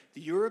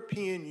 The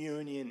European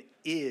Union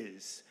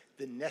is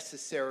the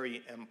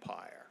necessary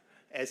empire,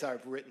 as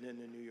I've written in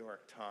the New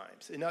York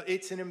Times.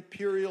 It's an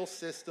imperial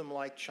system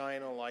like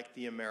China, like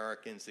the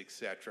Americans,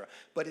 etc.,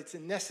 but it's a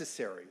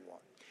necessary one.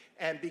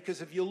 And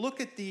because if you look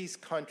at these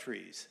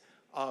countries,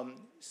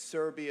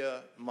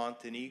 Serbia,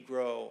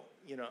 Montenegro,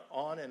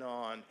 on and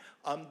on,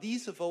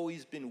 these have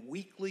always been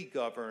weakly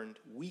governed,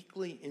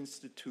 weakly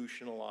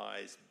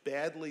institutionalized,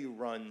 badly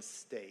run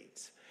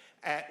states,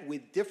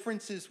 with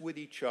differences with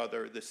each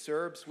other, the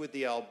Serbs with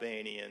the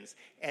Albanians,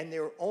 and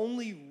their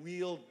only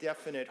real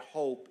definite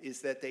hope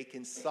is that they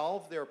can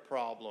solve their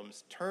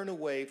problems, turn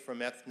away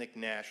from ethnic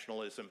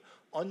nationalism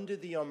under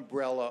the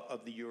umbrella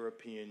of the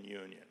European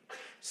Union.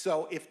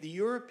 So if the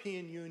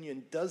European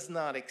Union does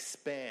not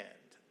expand,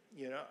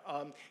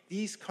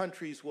 these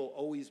countries will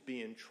always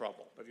be in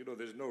trouble. But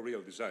there's no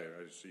real desire,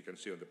 as you can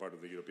see on the part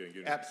of the European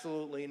Union.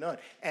 Absolutely none.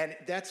 And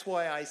that's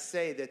why I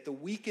say that the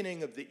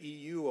weakening of the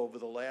EU over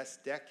the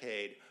last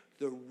decade,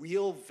 the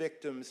real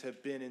victims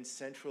have been in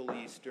Central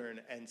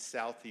Eastern and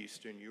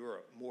Southeastern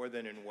Europe more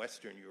than in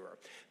Western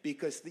Europe,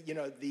 because the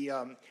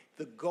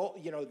goal,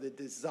 the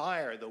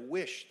desire, the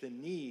wish, the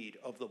need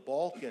of the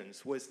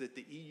Balkans was that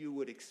the EU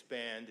would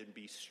expand and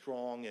be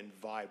strong and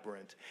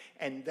vibrant,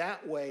 and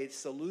that way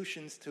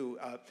solutions to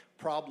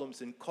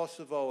problems in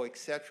Kosovo,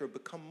 etc.,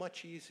 become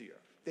much easier.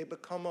 They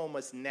become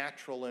almost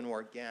natural and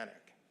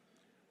organic.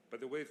 But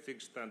the way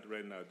things stand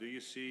right now, do you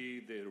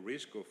see the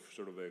risk of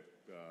sort of a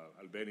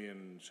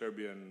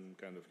Albanian-Serbian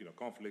kind of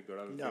conflict or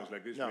other things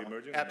like this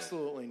re-emerging?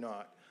 Absolutely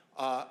not.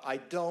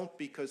 I don't,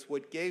 because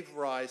what gave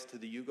rise to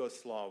the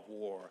Yugoslav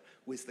war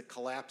was the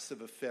collapse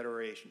of a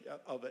federation,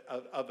 of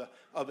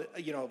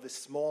a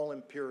small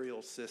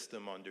imperial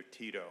system under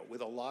Tito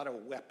with a lot of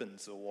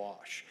weapons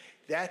awash.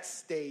 That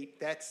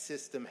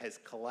system has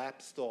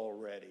collapsed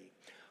already.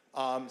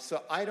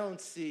 So I don't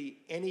see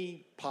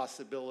any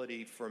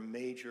possibility for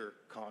major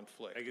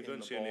conflict. And you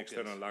don't see any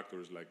external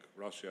actors like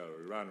Russia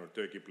or Iran or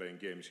Turkey playing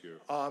games here?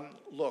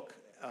 Look,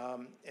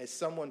 as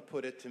someone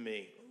put it to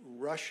me,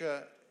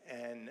 Russia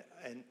and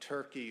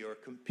Turkey are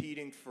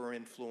competing for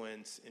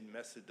influence in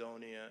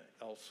Macedonia,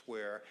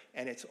 elsewhere,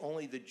 and it's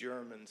only the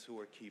Germans who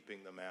are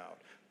keeping them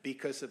out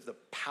because of the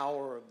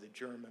power of the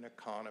German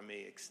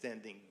economy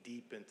extending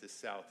deep into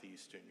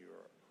southeastern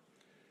Europe.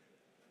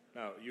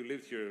 Now, you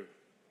lived here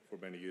for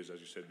many years, as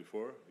you said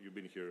before. You've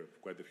been here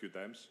quite a few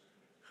times.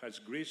 Has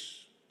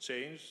Greece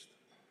changed?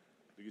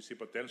 Do you see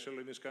potential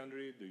in this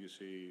country? Do you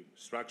see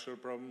structural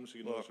problems,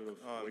 Look, sort of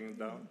weighing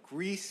down?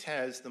 Greece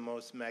has the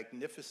most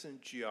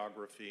magnificent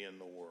geography in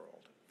the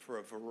world for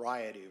a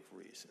variety of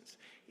reasons.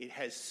 It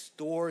has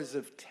stores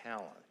of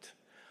talent.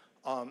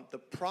 The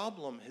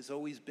problem has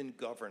always been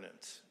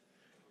governance.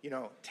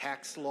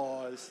 Tax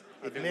laws,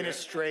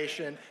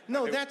 administration.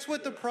 No, that's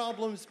what the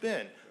problem's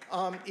been.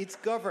 It's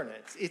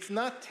governance. It's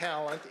not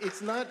talent.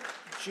 It's not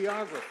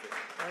geography.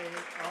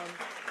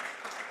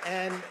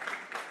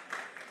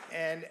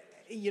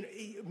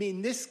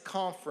 This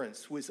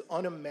conference was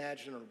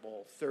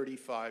unimaginable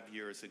 35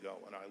 years ago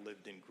when I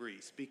lived in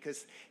Greece,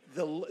 because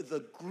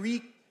the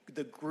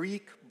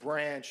Greek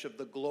branch of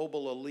the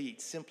global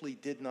elite simply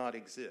did not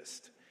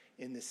exist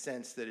in the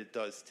sense that it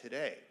does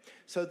today.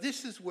 So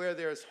this is where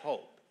there's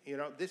hope.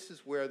 This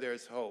is where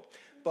there's hope.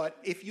 But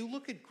if you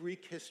look at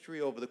Greek history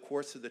over the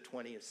course of the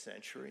 20th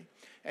century,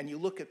 and you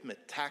look at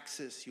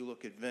Metaxas, you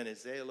look at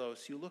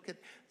Venizelos, you look at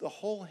the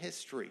whole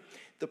history,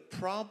 the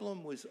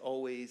problem was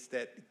always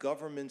that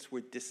governments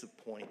were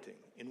disappointing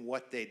in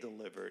what they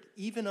delivered,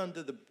 even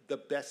under the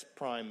best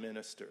prime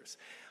ministers.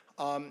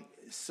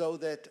 So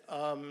that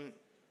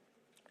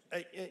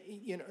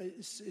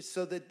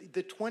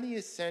the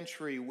 20th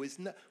century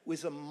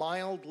was a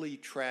mildly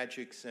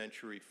tragic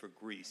century for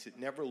Greece. It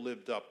never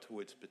lived up to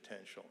its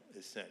potential,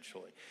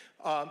 essentially.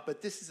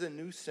 But this is a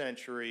new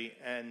century,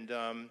 and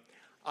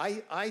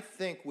I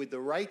think with the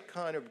right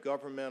kind of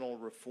governmental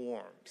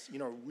reforms,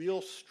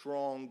 real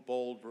strong,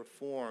 bold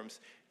reforms,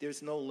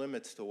 there's no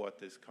limits to what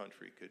this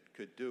country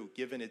could do,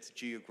 given its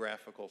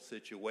geographical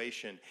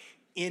situation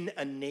in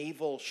a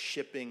naval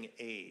shipping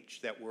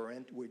age that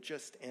we're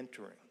just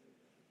entering.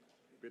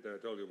 Peter, I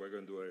told you we're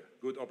going to do a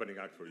good opening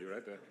act for you,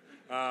 right?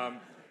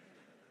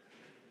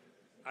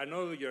 I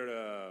know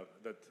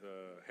that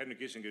Henry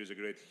Kissinger is a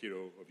great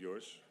hero of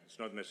yours. It's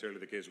not necessarily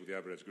the case with the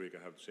average Greek, I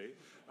have to say.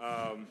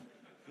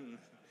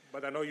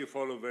 But I know you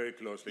follow very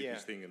closely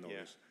his thing and all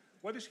this.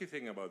 What is he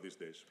thinking about these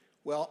days?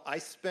 Well, I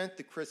spent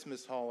the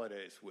Christmas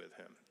holidays with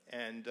him,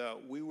 and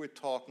we were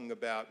talking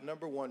about,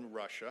 number one,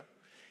 Russia.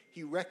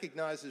 He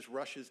recognizes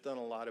Russia's done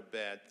a lot of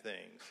bad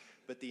things,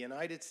 but the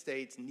United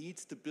States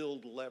needs to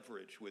build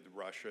leverage with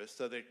Russia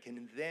so that it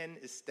can then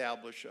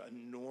establish a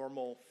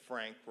normal,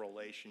 frank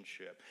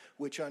relationship,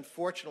 which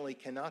unfortunately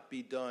cannot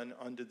be done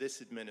under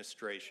this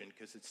administration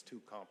because it's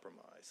too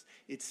compromised.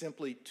 It's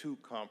simply too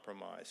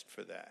compromised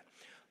for that.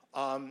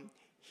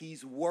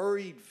 He's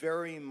worried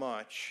very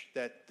much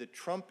that the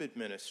Trump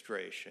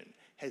administration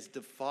has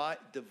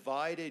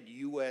divided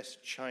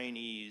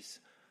U.S.-Chinese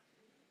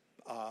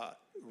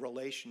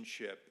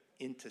relationship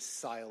into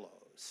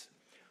silos,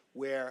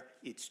 where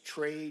it's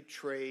trade,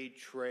 trade,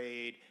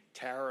 trade,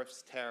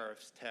 tariffs,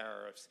 tariffs,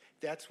 tariffs.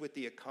 That's what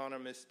the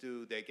economists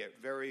do. They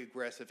get very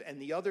aggressive.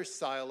 And the other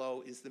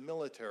silo is the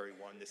military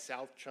one, the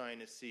South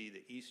China Sea,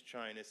 the East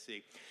China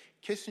Sea.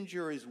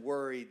 Kissinger is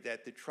worried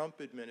that the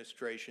Trump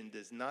administration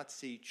does not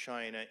see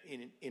China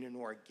in an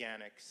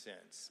organic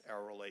sense,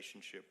 our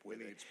relationship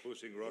with it. It's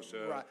pushing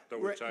Russia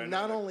toward China.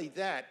 Not only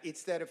that,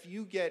 it's that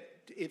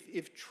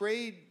if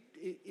trade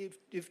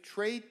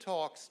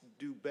talks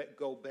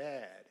go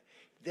bad,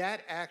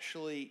 that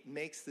actually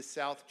makes the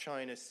South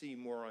China Sea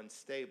more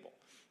unstable.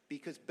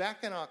 Because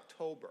back in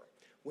October,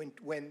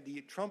 when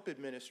the Trump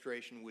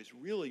administration was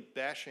really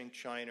bashing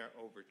China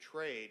over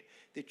trade,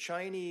 the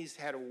Chinese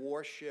had a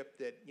warship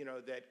that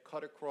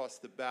cut across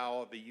the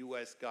bow of a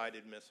U.S.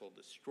 guided missile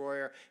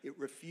destroyer. It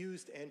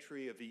refused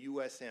entry of a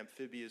U.S.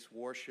 amphibious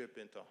warship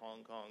into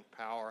Hong Kong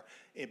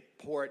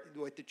port.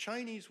 What the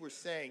Chinese were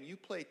saying, you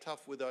play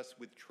tough with us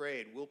with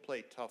trade, we'll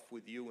play tough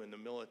with you in the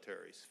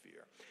military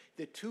sphere.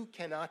 The two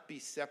cannot be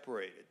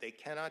separated. They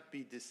cannot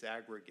be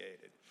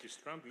disaggregated. Is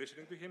Trump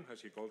listening to him?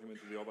 Has he called him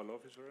into the Oval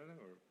Office or anything?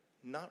 Or?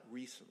 Not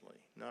recently.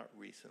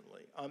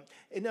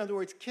 In other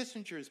words,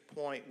 Kissinger's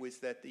point was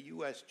that the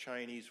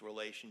U.S.-Chinese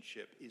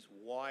relationship is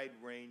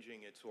wide-ranging,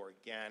 it's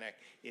organic,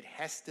 it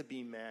has to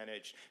be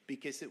managed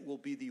because it will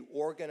be the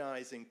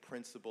organizing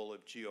principle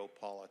of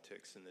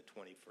geopolitics in the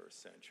 21st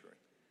century.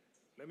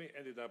 Let me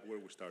end it up where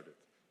we started.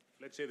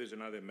 Let's say there's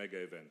another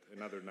mega event,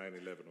 another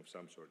 9/11 of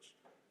some sorts.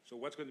 So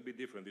what's going to be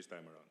different this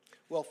time around?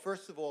 Well,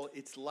 first of all,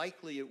 it's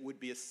likely it would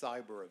be a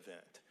cyber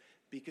event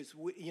because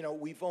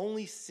we've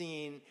only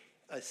seen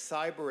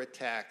cyber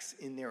attacks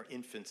in their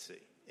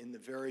infancy, in the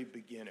very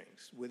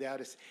beginnings,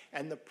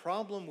 and the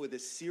problem with a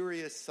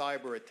serious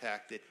cyber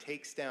attack that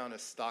takes down a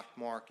stock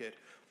market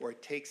or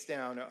it takes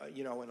down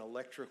an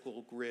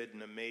electrical grid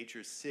in a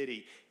major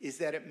city is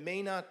that it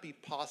may not be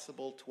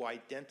possible to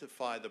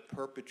identify the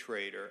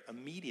perpetrator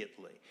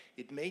immediately.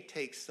 It may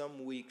take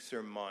some weeks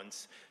or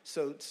months,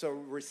 so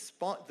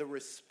the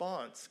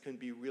response can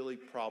be really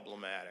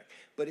problematic.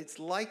 But it's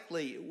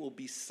likely it will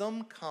be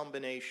some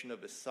combination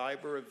of a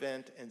cyber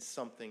event and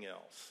something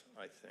else,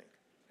 I think.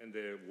 And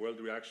the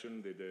world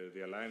reaction,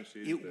 the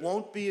alliances? It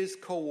won't be as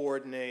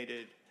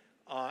coordinated,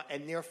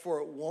 and therefore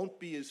it won't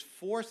be as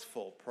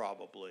forceful,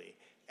 probably,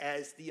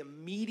 as the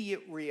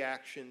immediate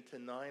reaction to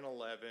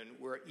 9/11,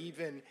 where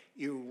even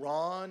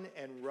Iran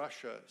and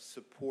Russia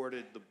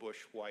supported the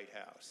Bush White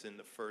House in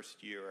the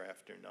first year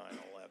after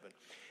 9/11.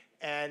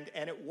 And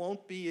it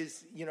won't be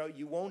as,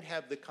 you won't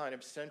have the kind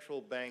of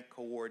central bank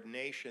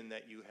coordination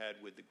that you had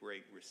with the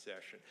Great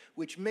Recession,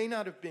 which may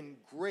not have been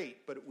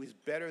great, but it was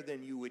better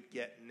than you would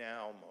get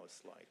now,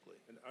 most likely.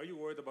 And are you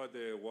worried about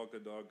the walk the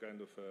dog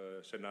kind of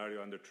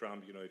scenario under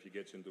Trump, if he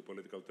gets into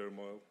political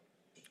turmoil?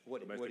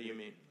 What do you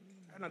mean?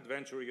 An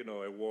adventure,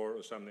 a war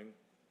or something?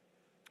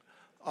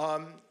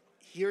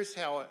 Here's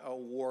how a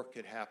war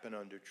could happen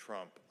under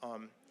Trump.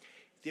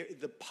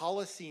 The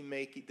policy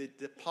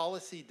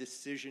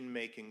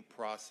decision-making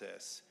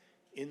process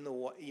in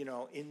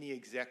the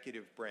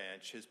executive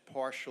branch has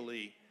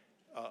partially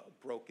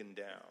broken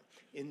down,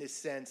 in the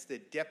sense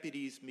that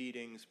deputies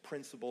meetings,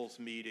 principals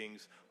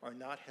meetings are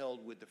not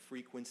held with the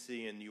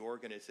frequency and the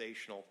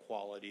organizational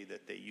quality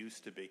that they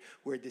used to be,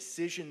 where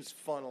decisions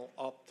funnel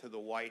up to the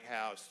White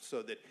House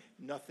so that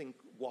nothing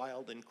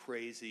wild and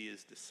crazy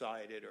is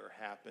decided or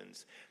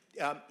happens.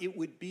 It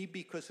would be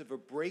because of a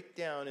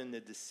breakdown in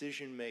the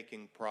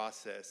decision-making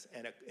process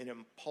and an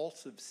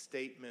impulsive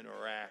statement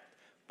or act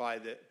by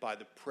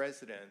the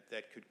president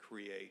that could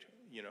create,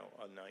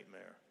 a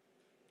nightmare.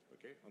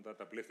 Okay, on that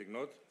uplifting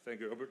note,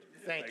 thank you, Robert.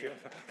 Thank you.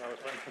 That was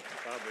fun.